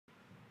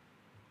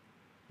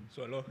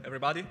So hello,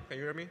 everybody. Can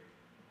you hear me?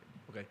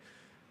 Okay.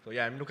 So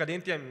yeah, I'm Luca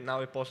Denti. I'm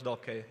now a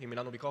postdoc in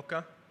Milano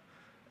Bicocca.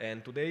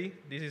 And today,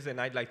 this is an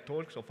highlight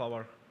talk of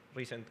our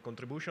recent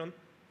contribution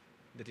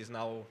that is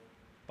now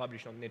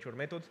published on Nature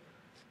Methods.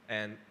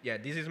 And yeah,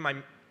 this is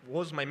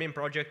was my main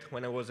project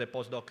when I was a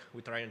postdoc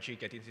with Rayan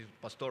Chikhi at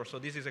Institute Pasteur. So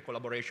this is a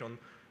collaboration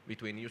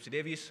between UC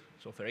Davis,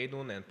 so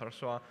Fereydoun and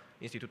Parsoa,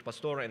 Institute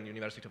Pasteur, and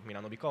University of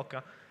Milano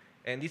Bicocca.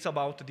 And it's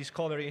about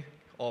discovery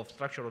of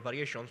structural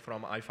variations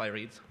from hi-fi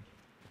reads.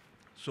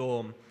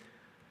 So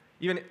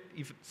even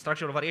if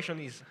structural variation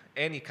is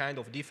any kind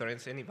of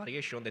difference, any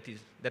variation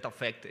that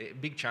affect a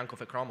big chunk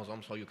of a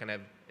chromosome, so you can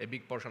have a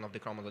big portion of the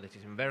chromosome that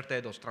is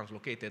inverted or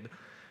translocated.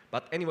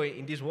 But anyway,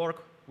 in this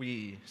work,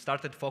 we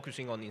started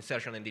focusing on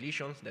insertion and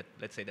deletions that,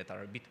 let's say, that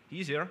are a bit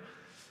easier.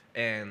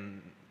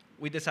 And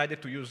we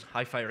decided to use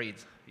hi-fi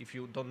reads. If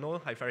you don't know,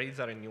 hi-fi reads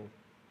are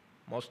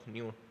most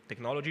new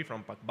technology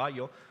from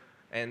PacBio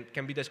and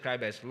can be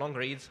described as long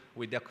reads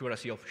with the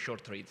accuracy of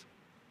short reads.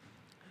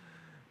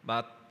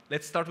 But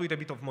let's start with a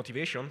bit of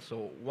motivation.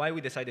 So why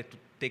we decided to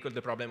tackle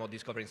the problem of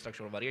discovering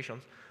structural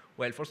variations?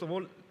 Well, first of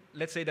all,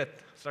 let's say that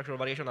structural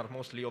variations are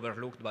mostly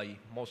overlooked by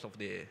most of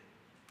the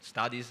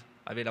studies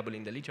available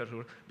in the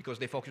literature because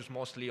they focus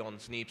mostly on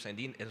SNPs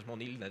and small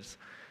illness.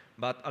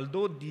 But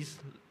although this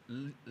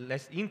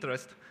less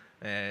interest,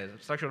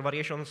 structural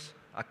variations,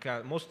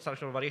 most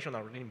structural variations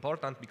are really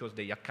important because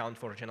they account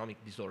for genomic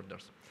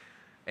disorders.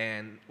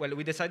 And well,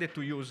 we decided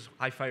to use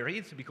hi-fi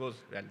reads because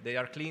well, they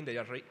are clean, they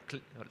are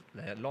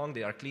long,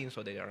 they are clean,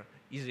 so they are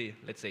easy,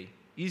 let's say,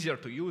 easier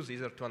to use,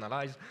 easier to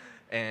analyze.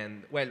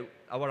 And well,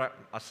 our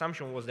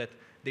assumption was that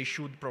they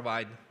should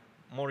provide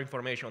more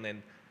information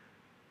and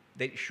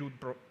they should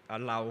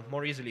allow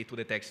more easily to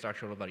detect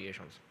structural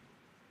variations.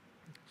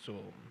 So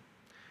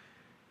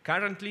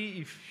currently,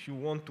 if you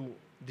want to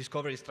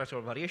discover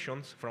structural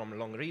variations from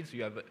long reads,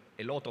 you have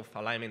a lot of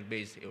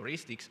alignment-based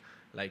heuristics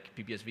like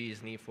PPSV,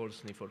 SNIFL,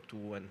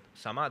 SNIFL2, and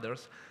some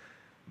others.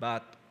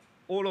 But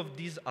all of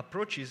these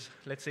approaches,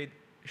 let's say,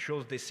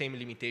 shows the same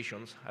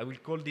limitations. I will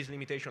call these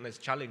limitations as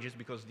challenges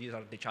because these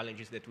are the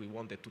challenges that we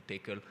wanted to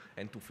tackle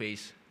and to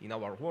face in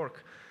our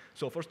work.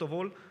 So first of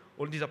all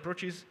these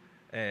approaches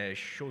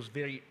shows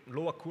very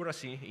low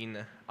accuracy in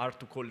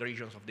hard-to-call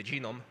regions of the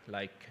genome,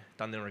 like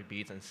tandem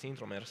repeats and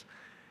centromeres.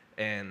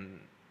 And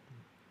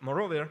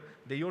moreover,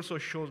 they also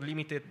show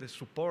limited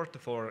support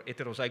for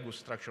heterozygous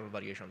structural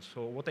variations.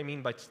 So what I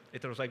mean by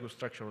heterozygous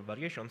structural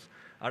variations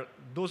are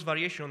those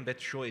variations that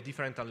show a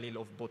different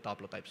allele of both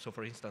haplotypes. So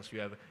for instance, you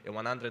have a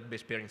 100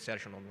 base pair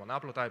insertion on one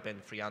haplotype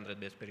and 300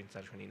 base pair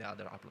insertion in the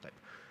other haplotype.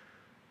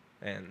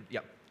 And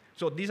yeah,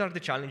 so these are the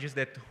challenges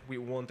that we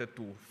wanted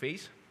to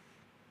face.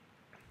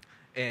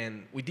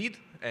 And we did,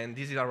 and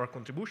this is our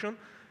contribution.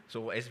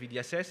 So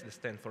SVDSS, that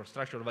stands for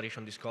Structural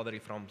Variation Discovery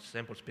from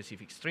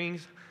Sample-Specific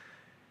Strings.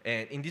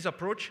 And in this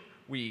approach,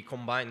 we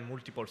combine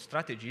multiple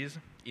strategies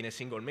in a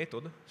single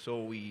method.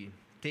 So we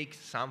take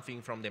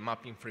something from the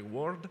mapping-free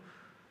world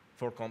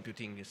for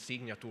computing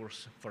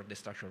signatures for the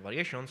structural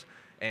variations,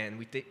 and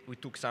we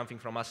took something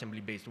from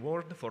assembly-based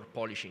world for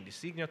polishing the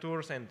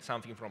signatures, and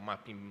something from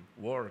mapping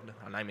world,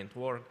 alignment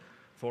world,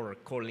 for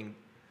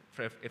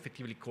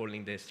effectively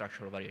calling the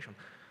structural variation.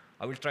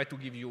 I will try to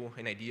give you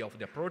an idea of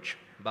the approach,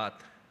 but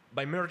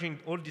by merging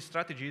all these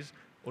strategies,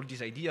 all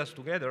these ideas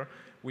together,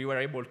 we were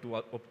able to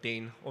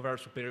obtain overall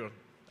superior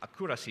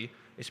accuracy,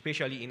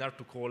 especially in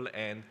hard-to-call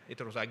and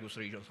heterozygous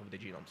regions of the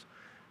genomes.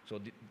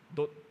 So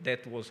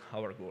that was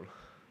our goal.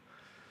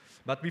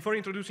 But before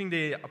introducing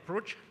the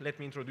approach, let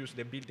me introduce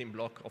the building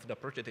block of the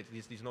approach, that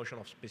is this notion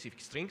of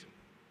specific strings.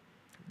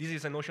 This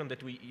is a notion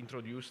that we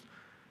introduced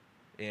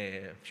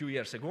a few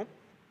years ago.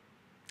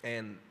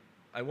 And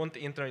I won't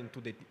enter into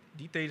the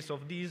details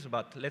of these,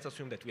 but let's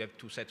assume that we have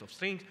two sets of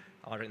strings,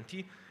 R and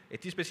T. A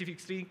T-specific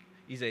string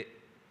is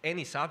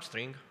any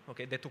substring,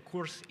 okay, that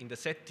occurs in the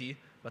set T,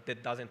 but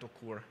that doesn't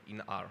occur in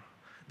R.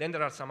 Then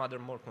there are some other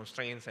more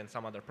constraints and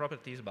some other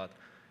properties, but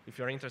if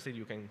you're interested,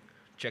 you can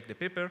check the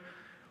paper.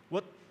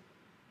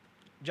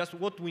 Just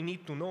what we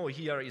need to know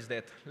here is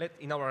that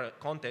in our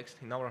context,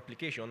 in our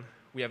application,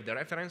 we have the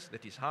reference,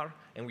 that is R,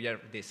 and we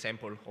have the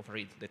sample of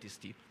reads, that is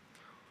T.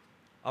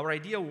 Our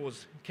idea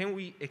was, can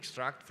we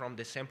extract from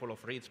the sample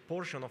of reads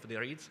portion of the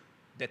reads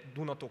that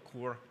do not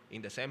occur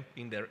in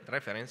the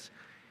reference?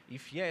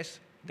 If yes,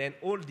 then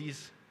all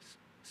these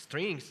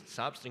strings,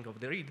 substring of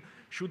the read,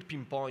 should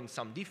pinpoint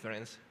some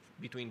difference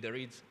between the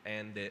reads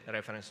and the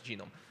reference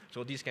genome.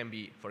 So this can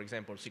be, for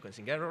example,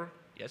 sequencing error,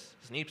 yes,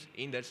 SNPs,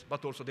 indels,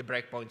 but also the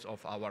breakpoints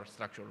of our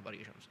structural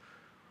variations.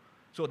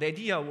 So the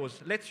idea was,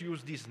 let's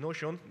use this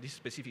notion, this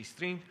specific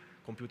string,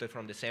 computed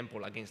from the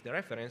sample against the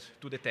reference,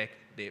 to detect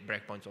the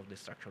breakpoints of the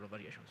structural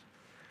variations.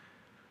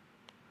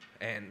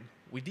 And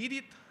we did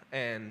it,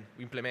 and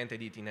we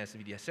implemented it in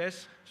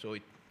SVDSS. So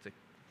it's a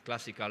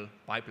classical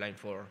pipeline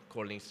for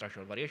calling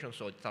structural variations.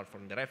 So it starts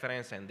from the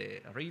reference and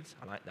the reads,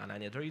 the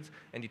aligned reads,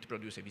 and it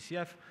produces a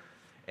VCF.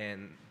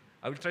 And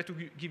I will try to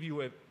give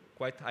you a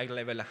quite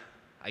high-level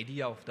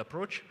idea of the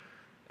approach,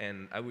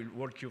 and I will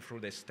walk you through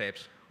the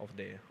steps of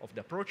the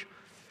approach.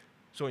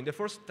 So in the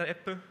first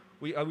step,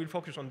 I will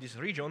focus on this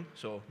region.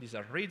 So these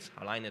are reads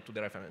aligned to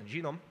the reference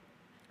genome.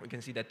 We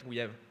can see that we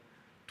have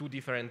two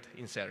different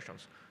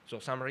insertions. So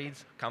some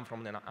reads come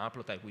from an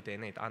haplotype with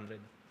an 800,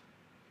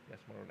 yes,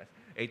 more or less,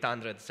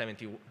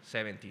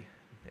 870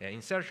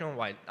 insertion,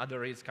 while other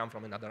reads come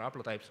from another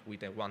haplotypes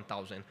with a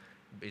 1,000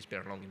 base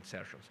pair long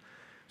insertions.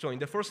 So in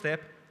the first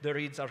step, the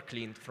reads are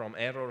cleaned from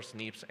errors,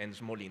 SNPs, and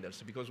small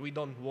indels, because we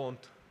don't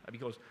want,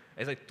 because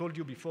as I told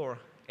you before,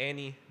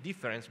 any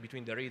difference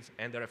between the reads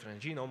and the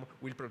reference genome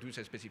will produce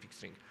a specific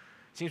string.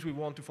 Since we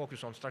want to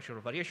focus on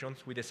structural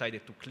variations, we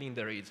decided to clean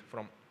the reads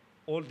from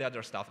all the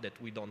other stuff that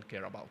we don't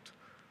care about.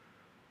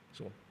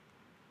 So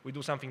we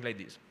do something like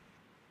this.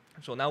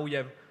 So now we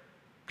have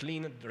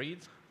clean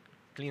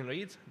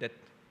reads that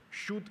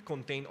should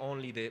contain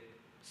only the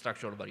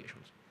structural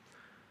variations.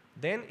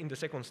 Then in the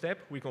second step,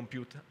 we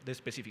compute the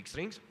specific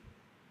strings.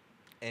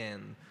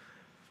 And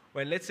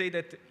well, let's say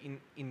that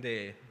in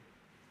the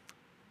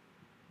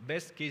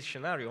best case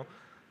scenario,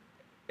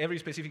 every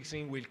specific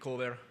string will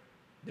cover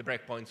the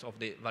breakpoints of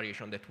the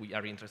variation that we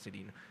are interested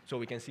in. So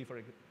we can see,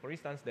 for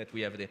instance, that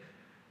we have the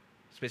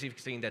specific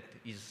string that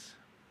is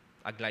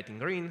a gliding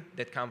green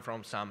that come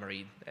from some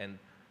read, and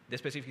the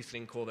specific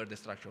string covers the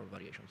structural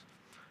variations.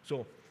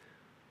 So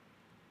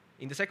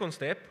in the second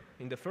step,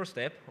 in the first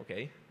step,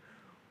 okay,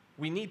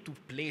 we need to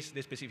place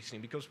the specific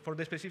string, because for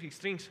the specific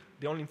strings,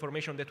 the only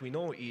information that we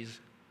know is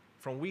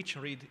from which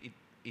read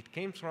it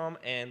came from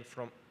and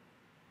from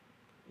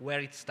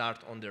where it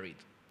starts on the read,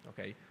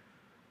 okay?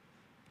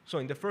 So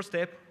in the first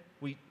step,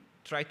 we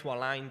try to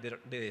align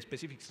the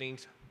specific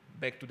strings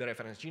back to the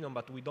reference genome,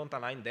 but we don't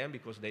align them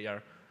because they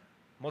are,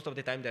 most of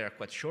the time they are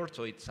quite short,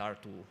 so it's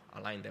hard to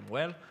align them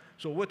well.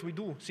 So what we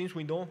do, since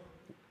we know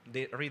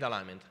the read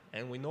alignment,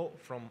 and we know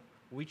from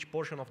which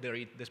portion of the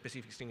read the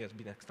specific string has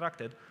been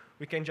extracted,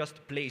 we can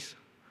just place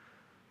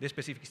the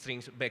specific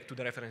strings back to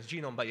the reference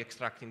genome by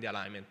extracting their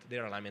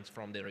alignments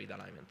from the read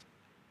alignment.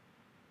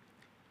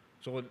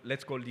 So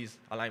let's call this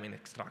alignment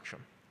extraction.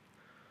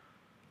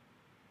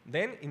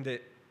 Then in the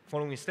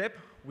following step,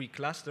 we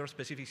cluster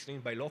specific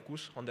strings by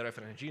locus on the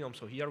reference genome.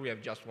 So here we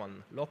have just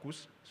one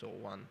locus, so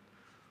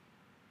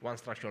one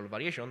structural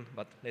variation,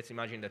 but let's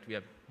imagine that we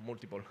have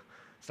multiple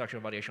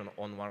structural variation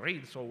on one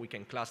read, so we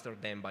can cluster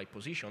them by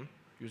position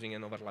using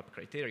an overlap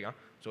criteria.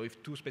 So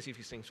if two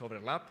specific strings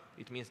overlap,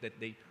 it means that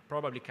they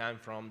probably come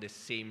from the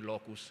same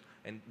locus,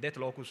 and that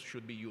locus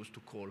should be used to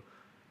call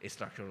a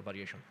structural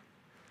variation.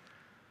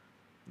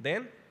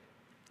 Then,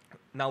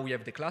 now we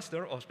have the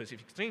cluster of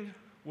specific string.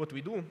 What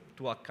we do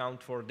to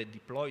account for the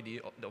diploidy,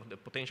 the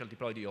potential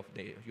diploidy of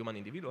the human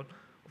individual,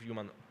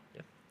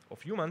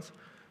 of humans,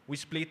 we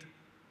split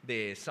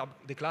the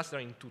cluster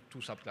into two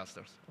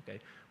subclusters. Okay,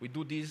 we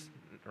do this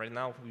right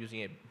now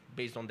using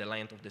based on the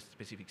length of the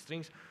specific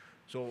strings.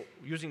 So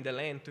using the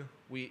length,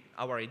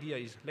 our idea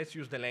is let's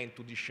use the length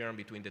to discern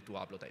between the two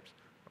haplotypes.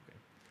 Okay,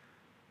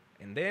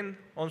 and then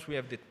once we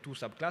have the two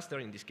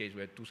subclusters, in this case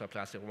we have two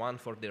subclusters, one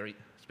for the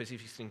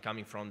specific string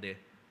coming from the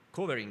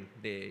covering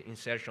the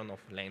insertion of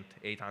length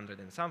 800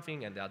 and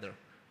something, and the other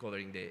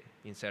covering the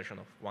insertion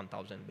of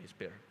 1,000 base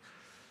pair.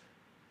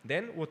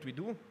 Then what we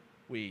do,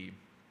 we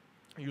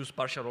use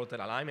partial order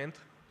alignment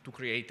to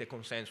create a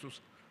consensus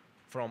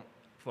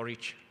for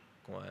each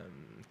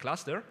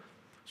cluster.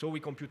 So we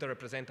compute a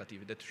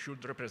representative that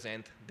should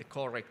represent the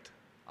correct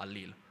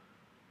allele.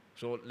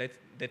 So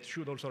that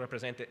should also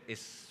represent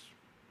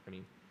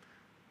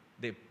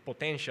the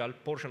potential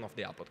portion of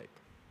the haplotype.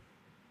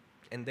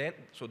 And then,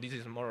 so this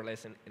is more or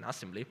less an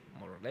assembly,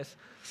 more or less,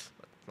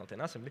 but it's not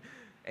an assembly.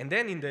 And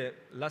then in the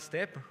last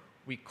step,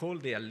 we call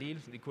the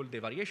alleles, we call the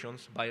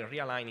variations by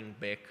realigning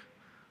back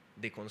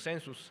the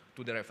consensus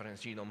to the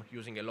reference genome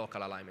using a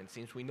local alignment.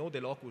 Since we know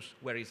the locus,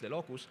 where is the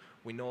locus,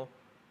 we know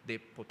the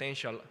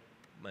potential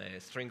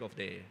string of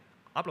the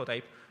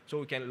haplotype,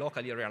 so we can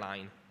locally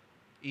realign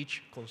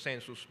each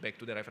consensus back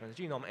to the reference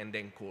genome and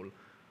then call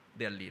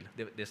the allele,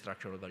 the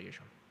structural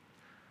variation.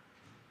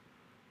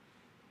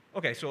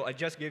 Okay, so I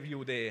just gave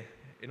you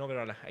an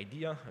overall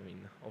idea,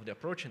 of the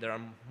approach. There are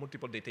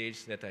multiple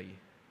details that I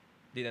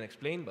didn't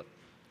explain, but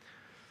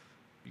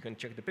you can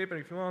check the paper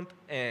if you want.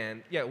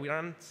 And yeah, we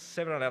ran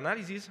several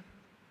analyses.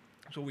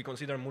 So we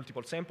consider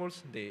multiple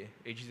samples, the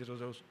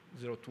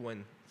AG002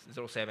 and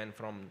 07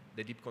 from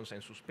the deep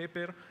consensus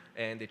paper,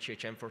 and the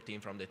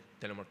CHM14 from the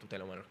telomere to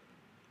telomere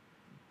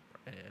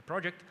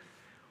project.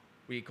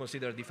 We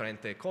consider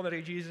different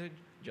coverages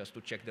just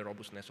to check the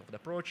robustness of the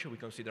approach. We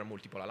consider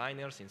multiple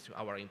aligners since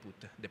our input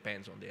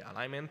depends on the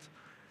alignment.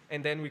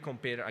 And then we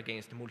compare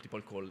against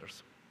multiple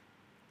callers.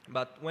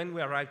 But when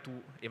we arrived to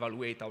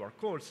evaluate our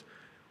calls,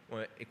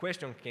 a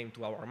question came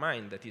to our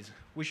mind, that is,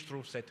 which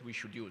truth set we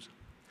should use.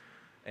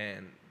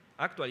 And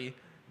actually,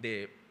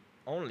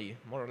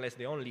 more or less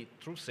the only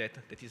truth set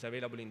that is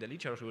available in the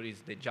literature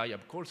is the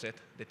GIAB call set,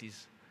 that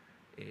is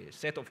a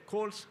set of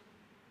calls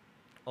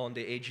on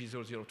the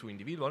AG002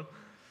 individual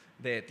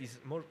that is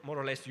more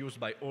or less used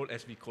by all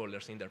SV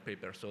callers in their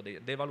paper. So the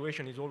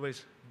evaluation is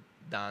always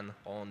done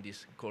on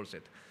this call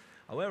set.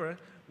 However,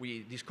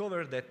 we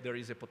discovered that there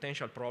is a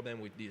potential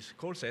problem with this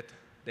call set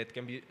that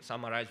can be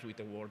summarized with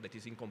a word that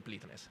is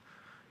incompleteness.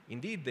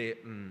 Indeed, the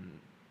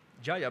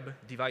GIAB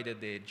divided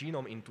the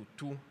genome into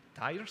two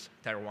tiers,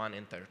 tier 1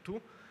 and tier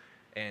 2,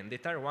 and the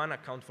tier 1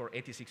 accounts for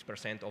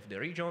 86% of the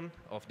region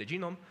of the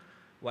genome,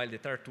 while the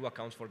tier 2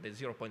 accounts for the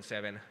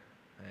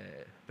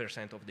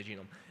 0.7% of the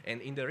genome.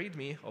 And in the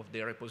README of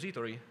the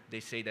repository,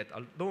 they say that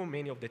although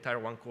many of the tier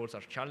 1 calls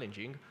are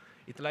challenging,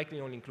 it likely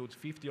only includes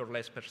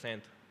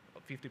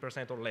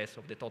 50% or less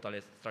of the total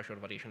structural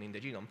variation in the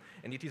genome,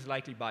 and it is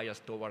likely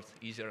biased towards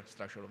easier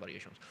structural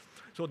variations.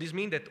 So this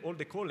means that all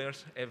the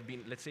callers have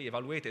been, let's say,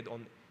 evaluated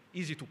on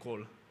easy-to-call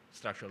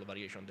structural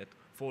variation that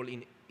fall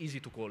in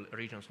easy-to-call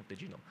regions of the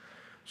genome.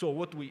 So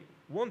what we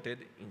wanted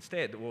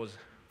instead was,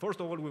 first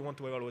of all, we want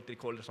to evaluate the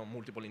callers on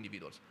multiple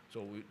individuals.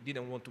 So we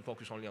didn't want to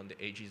focus only on the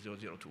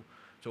AG002.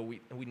 So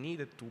we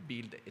needed to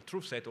build a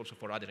truth set also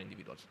for other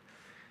individuals.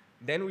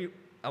 Then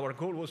our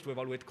goal was to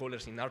evaluate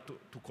callers in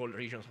hard-to-call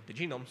regions of the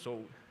genome, so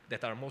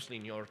that are mostly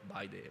ignored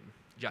by the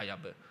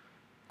GIAB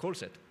call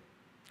set.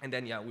 And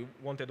then, we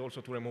wanted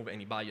also to remove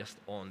any bias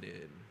on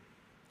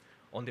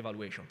the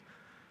evaluation.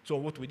 So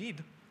what we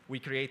did, we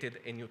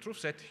created a new truth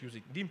set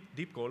using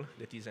deep call,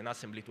 that is an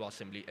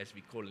assembly-to-assembly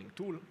SV calling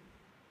tool.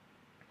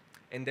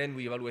 And then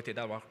we evaluated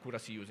our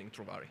accuracy using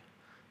Truvari.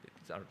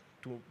 These are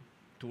two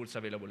tools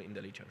available in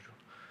the literature.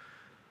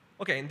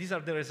 Okay, and these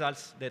are the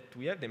results that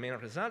we have, the main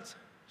results.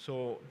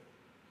 So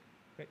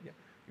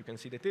you can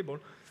see the table.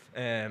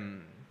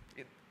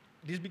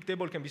 This big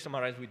table can be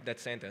summarized with that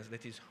sentence.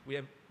 That is, we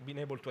have been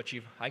able to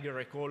achieve higher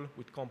recall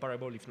with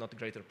comparable, if not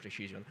greater,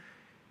 precision.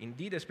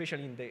 Indeed,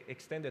 especially in the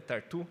extended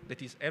tier 2,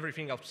 that is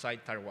everything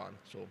outside tier 1.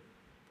 So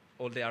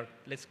all the,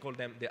 let's call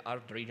them the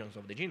hard regions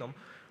of the genome,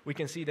 we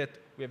can see that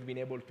we have been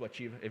able to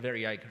achieve a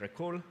very high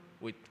recall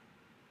with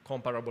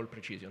comparable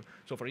precision.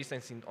 So for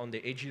instance, on the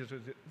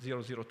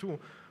AG002,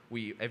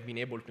 we have been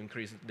able to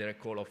increase the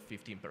recall of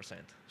 15%.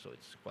 So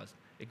it's quite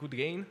a good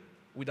gain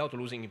without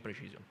losing in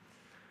precision.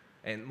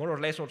 And more or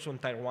less also in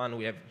tier 1,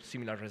 we have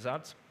similar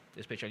results,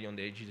 especially on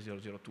the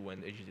AG002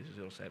 and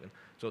AG007.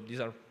 So these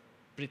are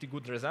pretty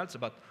good results,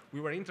 but we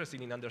were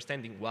interested in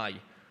understanding why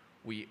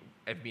we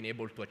have been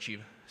able to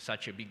achieve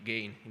such a big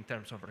gain in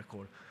terms of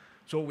recall.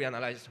 So we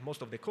analyzed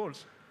most of the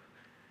calls,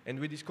 and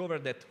we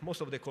discovered that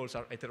most of the calls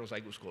are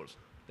heterozygous calls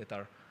that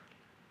are,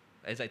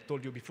 as I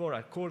told you before,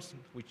 are calls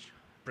which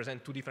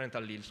present two different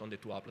alleles on the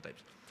two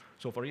haplotypes.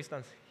 So for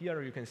instance,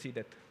 here you can see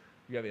that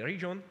we have a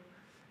region,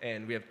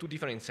 and we have two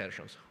different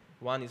insertions.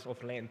 One is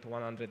of length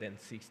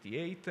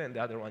 168, and the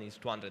other one is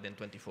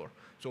 224.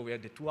 So we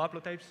have the two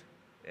haplotypes,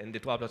 and the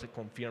two haplotypes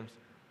confirms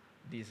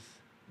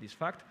this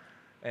fact.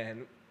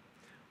 And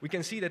we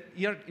can see that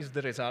here is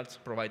the results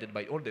provided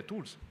by all the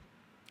tools.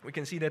 We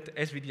can see that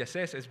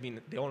SVDSS has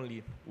been the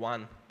only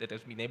one that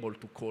has been able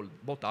to call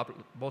both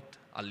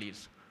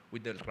alleles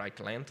with the right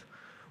length,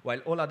 while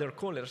all other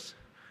callers,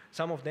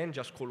 some of them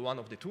just call one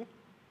of the two,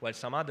 while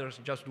some others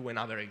just do an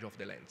average of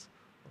the lengths.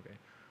 Okay?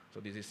 So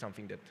this is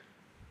something that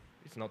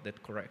is not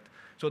that correct.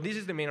 So this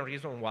is the main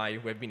reason why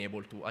we have been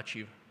able to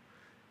achieve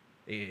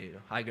a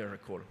higher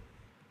recall.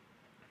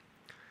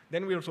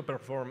 Then we also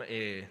perform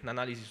an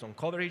analysis on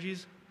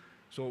coverages.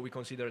 So we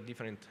consider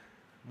different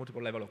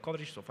multiple level of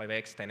coverage, so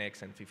 5x,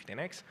 10x, and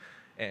 15x.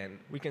 And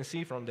we can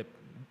see from the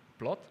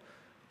plot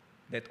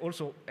that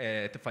also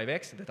at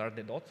 5x, that are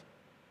the dots,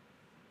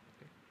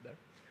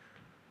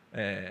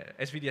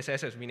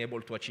 SVDSS has been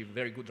able to achieve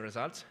very good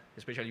results,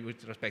 especially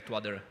with respect to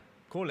other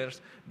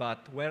callers, but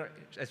where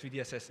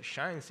SVDSS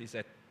shines is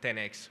at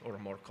 10x or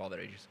more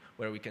coverages,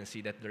 where we can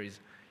see that there is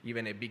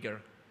even a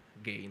bigger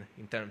gain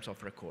in terms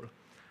of recall.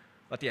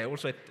 But yeah,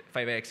 also at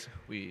 5x,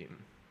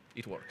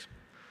 it works.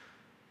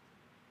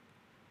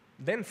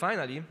 Then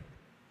finally,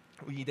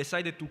 we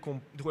decided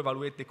to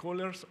evaluate the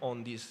callers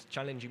on this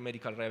challenging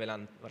medical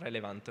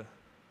relevant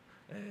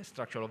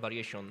structural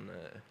variation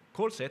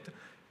call set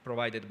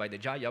provided by the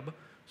GIAB.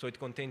 So it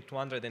contained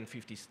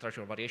 250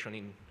 structural variation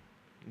in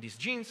these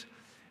genes.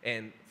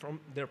 And from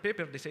their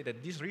paper, they say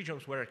that these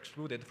regions were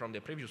excluded from the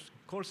previous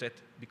call set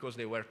because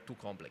they were too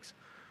complex.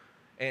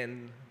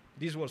 And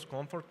this was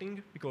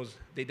comforting because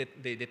they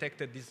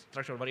detected this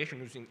structural variation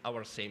using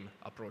our same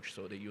approach.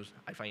 So they use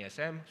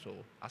IFISM, so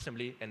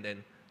assembly, and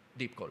then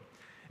deep call.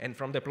 And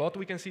from the plot,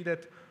 we can see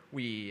that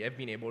we have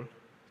been able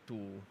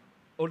to,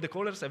 all the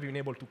callers have been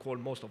able to call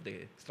most of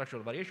the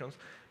structural variations,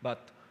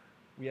 but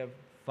we have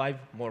 5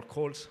 more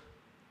calls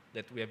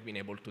that we have been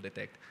able to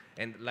detect.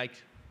 And like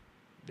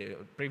the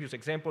previous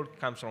example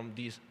comes from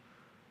this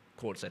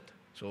call set.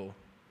 So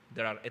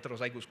there are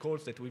heterozygous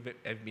calls that we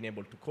have been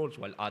able to call,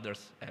 while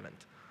others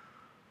haven't.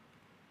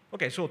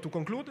 Okay, so to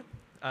conclude,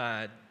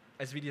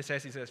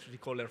 SVDSS is a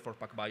caller for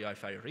PacBio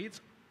IFI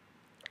reads,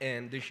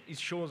 and it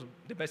shows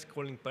the best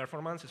calling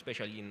performance,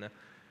 especially in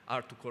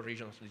hard-to-call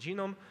regions of the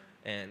genome,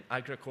 and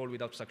high recall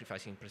without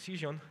sacrificing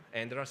precision.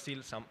 And there are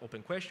still some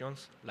open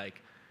questions,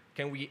 like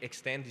can we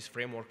extend this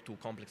framework to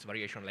complex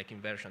variation like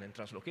inversion and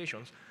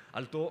translocations?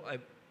 Although I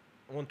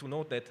want to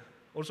note that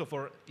also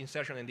for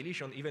insertion and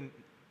deletion, even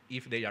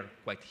if they are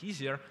quite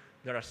easier,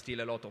 there are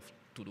still a lot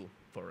to do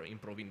for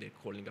improving the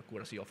calling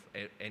accuracy of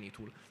any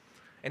tool.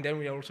 And then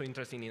we are also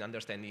interested in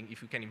understanding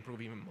if we can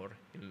improve even more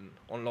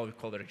on low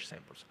coverage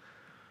samples.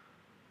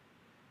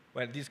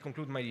 Well, this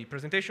concludes my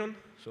presentation.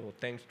 So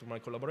thanks to my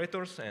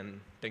collaborators, and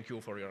thank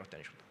you for your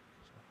attention.